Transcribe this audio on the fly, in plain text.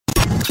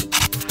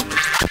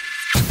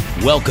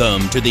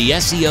Welcome to the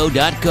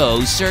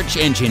SEO.co Search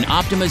Engine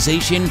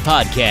Optimization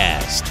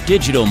Podcast.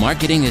 Digital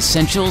marketing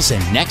essentials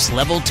and next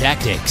level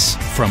tactics.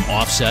 From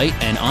offsite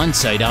and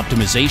on-site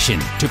optimization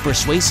to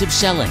persuasive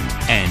selling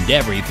and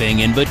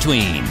everything in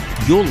between.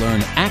 You'll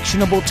learn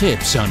actionable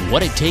tips on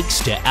what it takes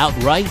to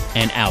outright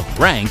and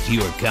outrank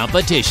your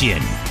competition.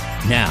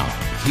 Now,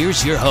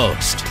 here's your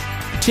host,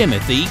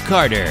 Timothy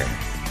Carter.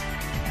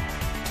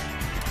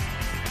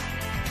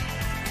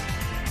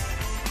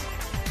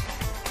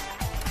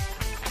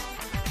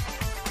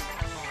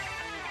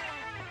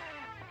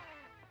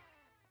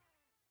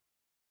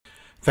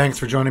 Thanks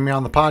for joining me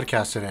on the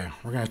podcast today.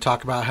 We're going to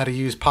talk about how to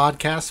use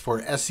podcasts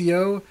for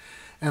SEO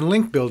and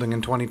link building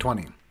in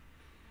 2020.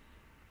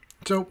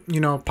 So,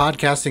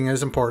 podcasting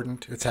is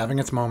important. It's having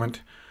its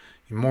moment.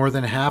 More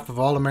than half of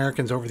all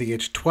Americans over the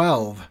age of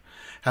 12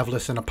 have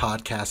listened to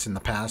podcasts in the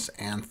past,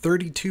 and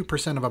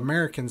 32% of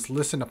Americans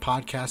listen to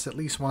podcasts at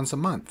least once a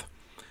month.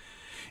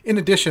 In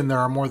addition, there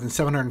are more than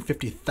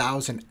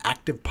 750,000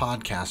 active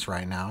podcasts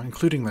right now,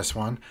 including this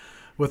one,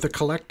 with a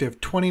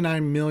collective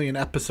 29 million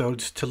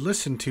episodes to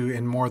listen to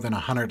in more than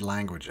 100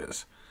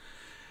 languages.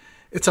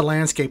 It's a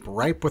landscape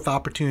ripe with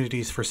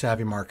opportunities for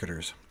savvy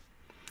marketers.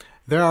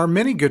 There are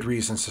many good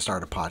reasons to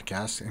start a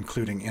podcast,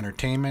 including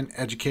entertainment,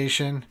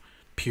 education,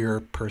 pure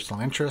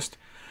personal interest.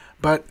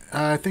 But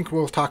I think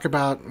we'll talk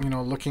about,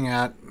 looking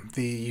at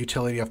the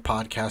utility of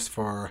podcasts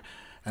for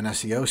an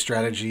SEO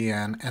strategy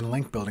and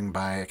link building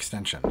by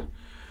extension.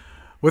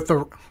 With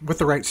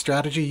the right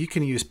strategy, you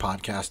can use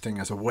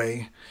podcasting as a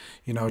way,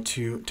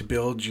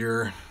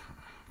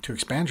 to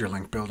expand your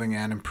link building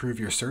and improve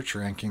your search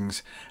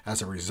rankings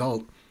as a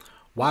result,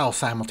 while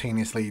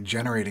simultaneously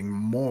generating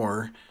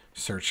more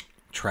search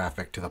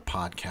traffic to the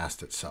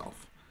podcast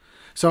itself.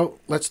 So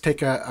let's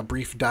take a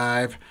brief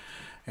dive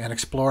and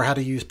explore how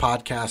to use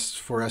podcasts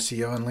for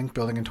SEO and link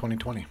building in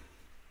 2020.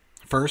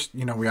 First,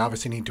 we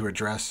obviously need to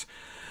address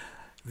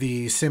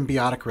the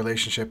symbiotic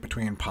relationship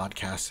between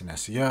podcasts and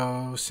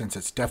SEO, since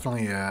it's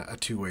definitely a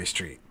two-way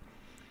street.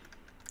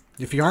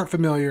 If you aren't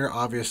familiar,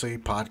 obviously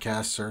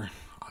podcasts are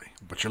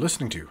what you're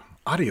listening to,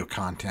 audio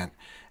content,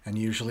 and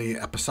usually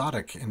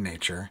episodic in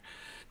nature,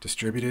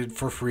 distributed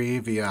for free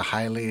via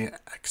highly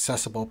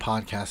accessible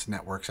podcast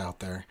networks out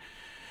there.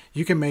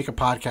 You can make a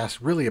podcast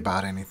really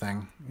about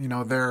anything.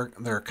 There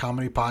are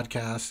comedy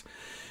podcasts,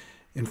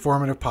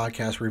 informative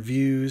podcast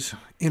reviews,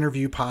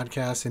 interview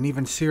podcasts, and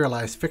even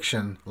serialized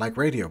fiction like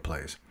radio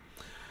plays.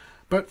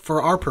 But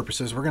for our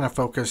purposes, we're going to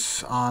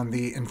focus on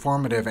the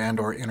informative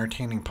and or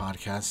entertaining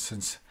podcasts,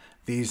 since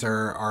these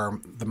are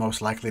the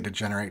most likely to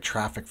generate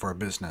traffic for a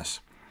business.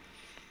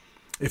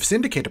 If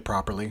syndicated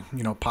properly,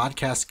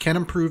 podcasts can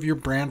improve your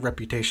brand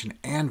reputation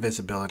and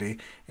visibility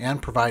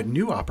and provide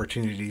new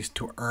opportunities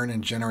to earn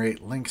and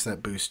generate links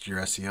that boost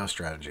your SEO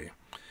strategy.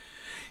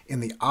 In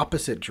the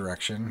opposite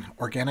direction,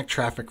 organic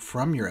traffic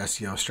from your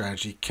SEO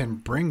strategy can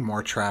bring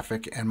more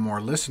traffic and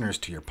more listeners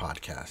to your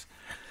podcast.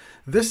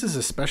 This is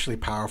especially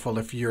powerful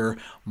if you're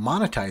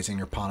monetizing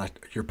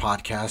your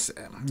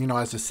podcast,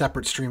 as a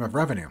separate stream of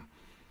revenue.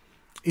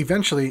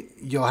 Eventually,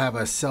 you'll have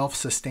a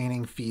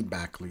self-sustaining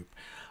feedback loop,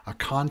 a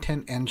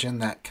content engine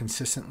that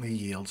consistently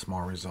yields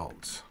more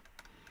results.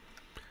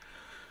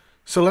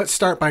 So let's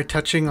start by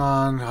touching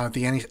on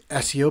the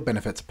SEO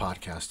benefits of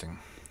podcasting.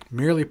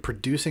 Merely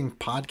producing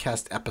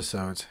podcast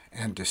episodes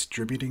and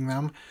distributing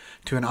them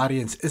to an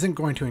audience isn't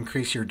going to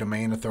increase your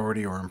domain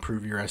authority or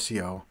improve your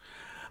SEO,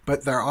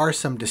 but there are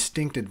some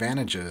distinct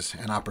advantages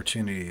and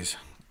opportunities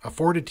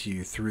afforded to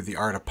you through the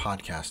art of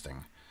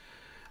podcasting.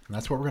 And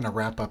that's what we're going to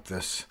wrap up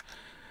this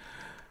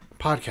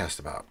podcast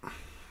about.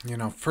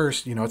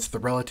 First, it's the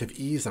relative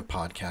ease of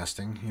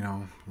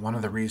podcasting. One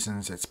of the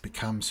reasons it's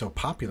become so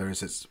popular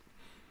is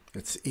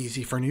it's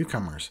easy for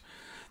newcomers.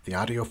 The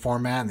audio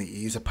format and the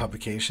ease of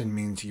publication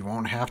means you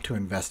won't have to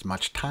invest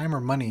much time or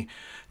money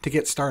to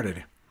get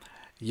started.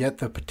 Yet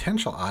the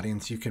potential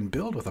audience you can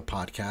build with a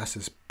podcast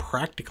is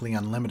practically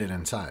unlimited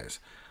in size.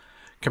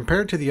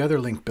 Compared to the other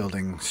link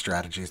building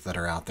strategies that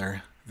are out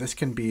there, this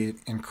can be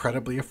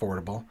incredibly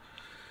affordable,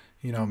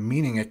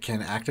 meaning it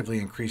can actively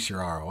increase your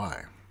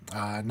ROI.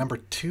 Number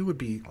two would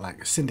be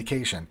like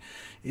syndication.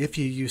 If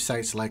you use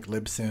sites like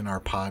Libsyn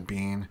or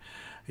Podbean,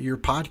 your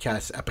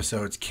podcast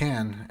episodes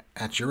can,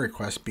 at your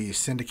request, be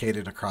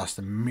syndicated across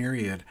the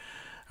myriad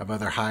of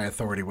other high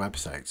authority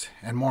websites.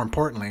 And more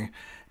importantly,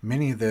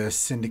 many of the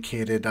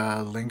syndicated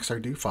links are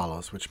do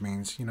follows, which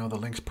means, the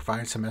links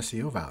provide some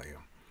SEO value.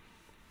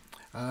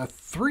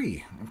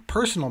 3,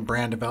 personal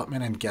brand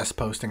development and guest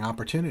posting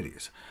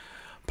opportunities.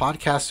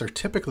 Podcasts are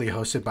typically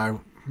hosted by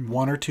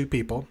one or two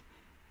people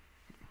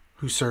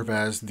who serve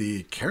as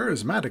the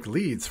charismatic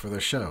leads for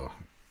the show.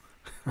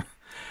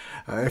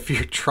 If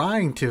you're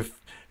trying to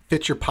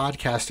fit your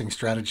podcasting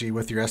strategy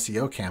with your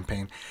SEO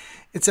campaign,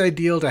 it's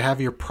ideal to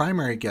have your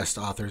primary guest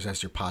authors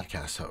as your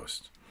podcast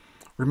hosts.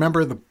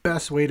 Remember, the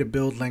best way to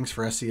build links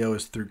for SEO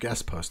is through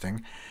guest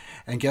posting,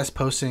 and guest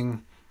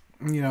posting,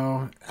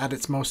 at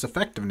its most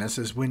effectiveness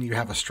is when you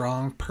have a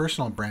strong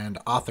personal brand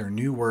author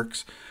new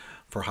works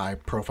for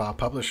high-profile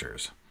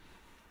publishers.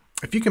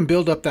 If you can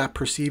build up that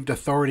perceived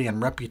authority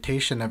and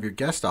reputation of your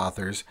guest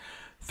authors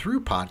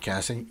through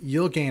podcasting,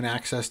 you'll gain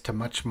access to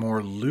much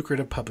more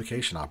lucrative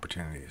publication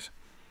opportunities.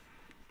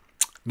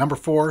 Number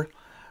 4,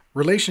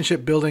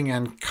 relationship building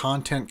and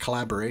content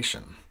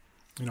collaboration.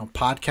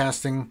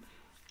 Podcasting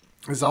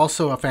is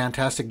also a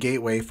fantastic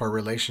gateway for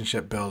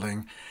relationship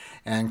building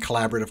and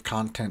collaborative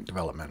content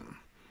development.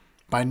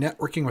 By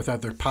networking with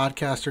other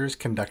podcasters,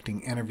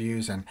 conducting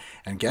interviews, and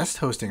guest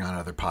hosting on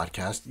other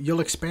podcasts, you'll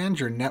expand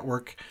your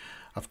network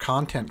of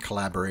content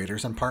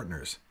collaborators and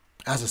partners.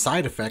 As a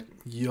side effect,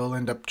 you'll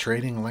end up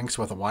trading links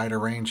with a wider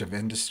range of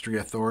industry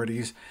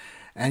authorities,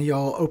 and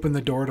you'll open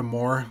the door to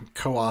more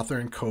co-author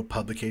and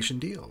co-publication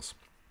deals.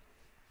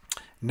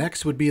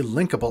 Next would be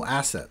linkable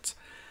assets.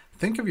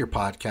 Think of your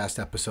podcast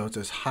episodes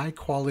as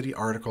high-quality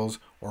articles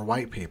or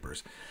white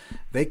papers.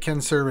 They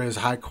can serve as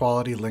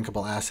high-quality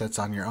linkable assets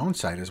on your own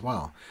site as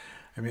well.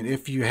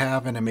 If you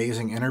have an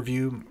amazing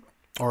interview,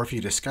 or if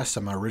you discuss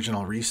some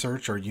original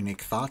research or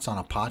unique thoughts on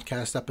a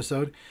podcast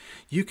episode,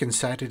 you can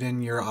cite it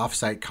in your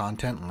off-site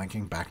content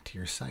linking back to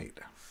your site.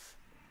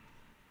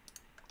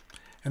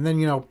 And then,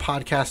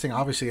 podcasting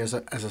obviously as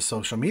a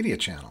social media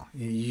channel.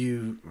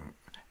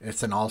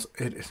 It's an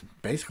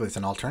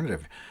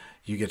alternative.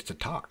 You get to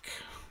talk,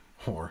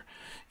 or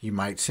you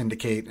might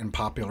syndicate and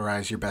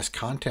popularize your best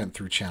content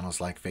through channels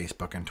like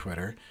Facebook and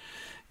Twitter.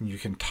 You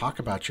can talk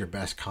about your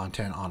best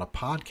content on a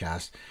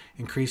podcast,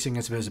 increasing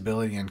its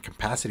visibility and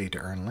capacity to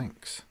earn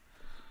links.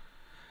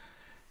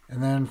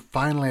 And then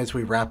finally, as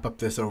we wrap up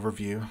this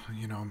overview,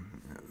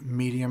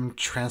 medium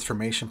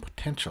transformation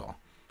potential.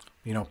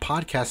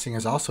 Podcasting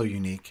is also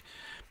unique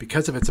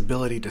because of its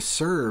ability to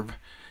serve,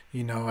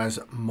 as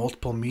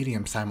multiple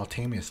mediums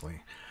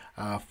simultaneously.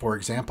 For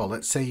example,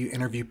 let's say you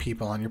interview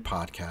people on your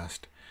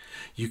podcast.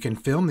 You can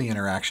film the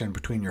interaction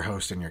between your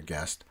host and your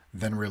guest,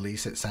 then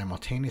release it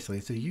simultaneously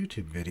as a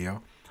YouTube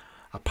video,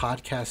 a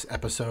podcast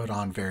episode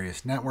on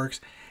various networks,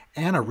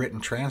 and a written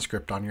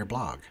transcript on your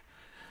blog.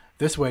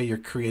 This way you're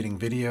creating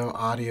video,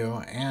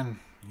 audio, and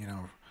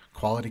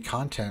quality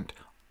content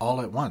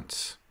all at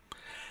once.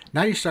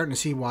 Now you're starting to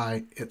see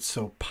why it's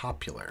so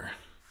popular.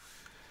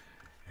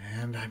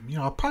 And I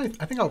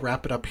think I'll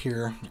wrap it up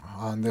here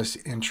on this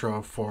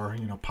intro for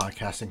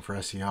podcasting for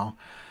SEO.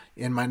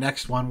 In my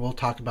next one, we'll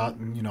talk about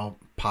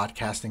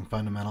podcasting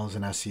fundamentals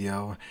and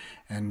SEO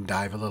and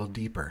dive a little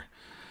deeper.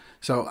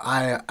 So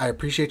I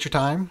appreciate your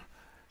time.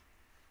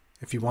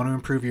 If you want to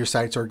improve your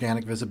site's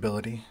organic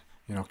visibility,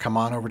 come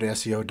on over to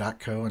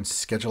SEO.co and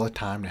schedule a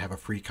time to have a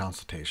free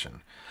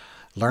consultation.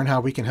 Learn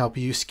how we can help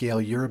you scale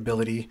your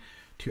ability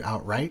to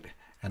outwrite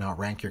and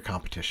outrank your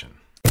competition.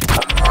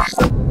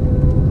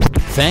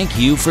 Thank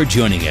you for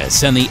joining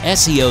us on the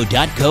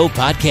SEO.co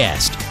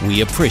podcast.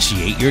 We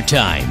appreciate your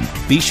time.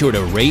 Be sure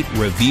to rate,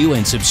 review,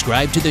 and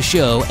subscribe to the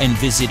show, and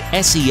visit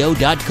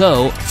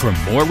SEO.co for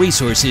more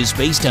resources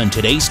based on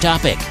today's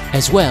topic,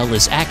 as well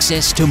as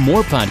access to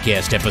more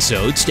podcast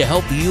episodes to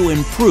help you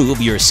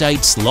improve your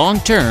site's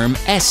long-term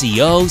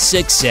SEO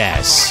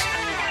success.